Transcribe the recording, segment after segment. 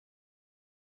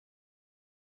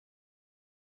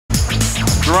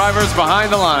drivers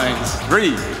behind the lines.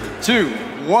 3, 2,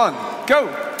 1, go.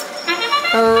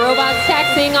 Robots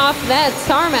taxiing off that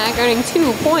tarmac, earning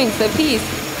 2 points apiece.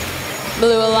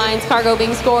 Blue Alliance cargo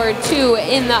being scored 2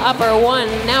 in the upper 1,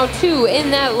 now 2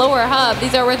 in that lower hub.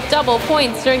 These are worth double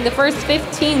points during the first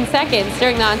 15 seconds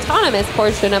during the autonomous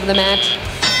portion of the match.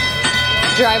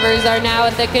 Drivers are now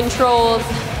at the controls.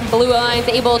 Blue Alliance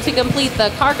able to complete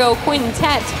the cargo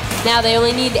quintet. Now they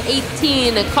only need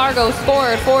 18 cargo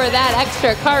scored for that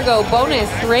extra cargo bonus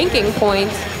ranking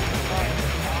point.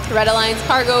 Red Alliance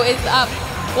cargo is up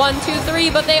 1, 2,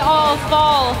 3, but they all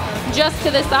fall just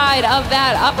to the side of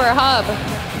that upper hub.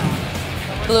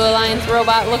 Blue Alliance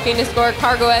robot looking to score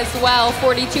cargo as well.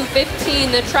 42-15,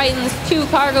 the Tritons 2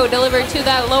 cargo delivered to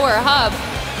that lower hub.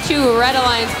 2 Red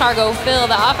Alliance cargo fill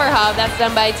the upper hub. That's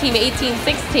done by team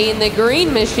 18-16, the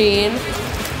green machine.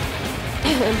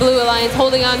 Blue Alliance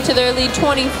holding on to their lead.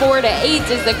 24-8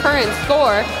 is the current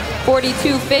score.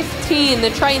 42-15, the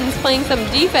Tritons playing some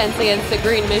defense against the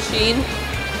green machine.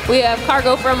 We have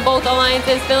cargo from both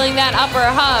alliances filling that upper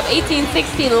hub.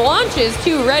 18-16 launches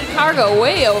 2 red cargo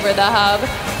way over the hub.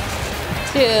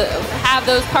 To have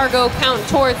those cargo count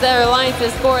towards their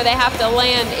alliance's score, they have to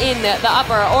land in the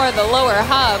upper or the lower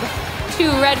hub.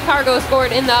 2 red cargo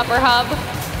scored in the upper hub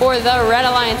for the Red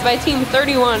Alliance by team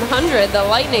 3100, the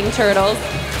Lightning Turtles.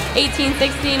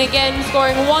 18-16 again,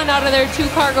 scoring 1 out of their 2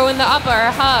 cargo in the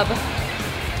upper hub.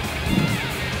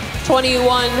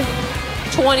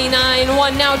 21-29,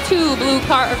 1 now 2 blue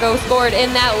cargo scored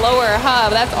in that lower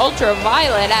hub. That's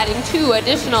Ultraviolet adding 2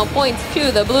 additional points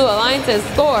to the Blue Alliance's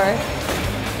score.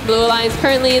 Blue Alliance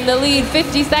currently in the lead,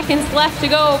 50 seconds left to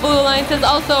go. Blue Alliance is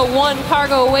also 1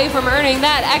 cargo away from earning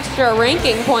that extra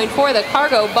ranking point for the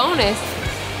cargo bonus.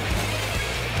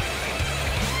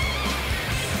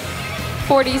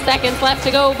 40 seconds left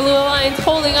to go. Blue Alliance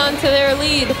holding on to their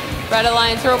lead. Red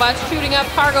Alliance robots shooting up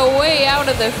cargo way out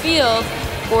of the field.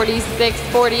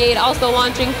 46-48, also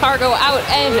launching cargo out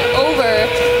and over.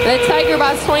 The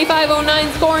Tigerbots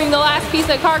 2509 scoring the last piece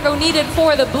of cargo needed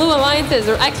for the Blue Alliance's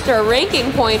extra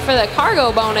ranking point for the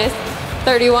cargo bonus.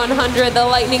 3100, the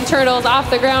Lightning Turtles off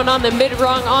the ground on the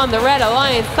mid-rung on the Red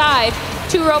Alliance side.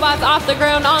 2 robots off the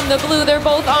ground on the blue. They're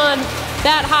both on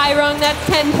that high rung. That's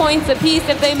 10 points apiece.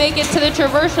 If they make it to the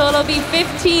traversal, it'll be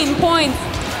 15 points.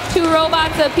 2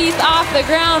 robots apiece off the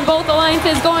ground. Both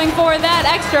alliances going for that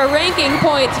extra ranking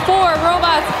points. 4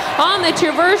 robots on the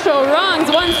traversal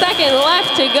rungs. 1 second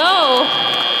left to go.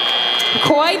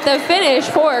 Quite the finish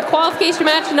for qualification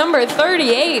match number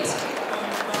 38.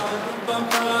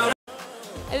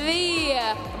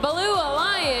 The Blue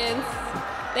Alliance,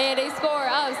 they had a score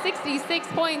of 66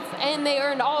 points and they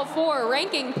earned all 4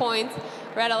 ranking points.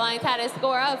 Red Alliance had a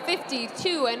score of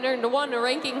 52 and earned 1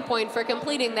 ranking point for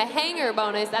completing the hanger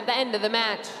bonus at the end of the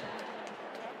match.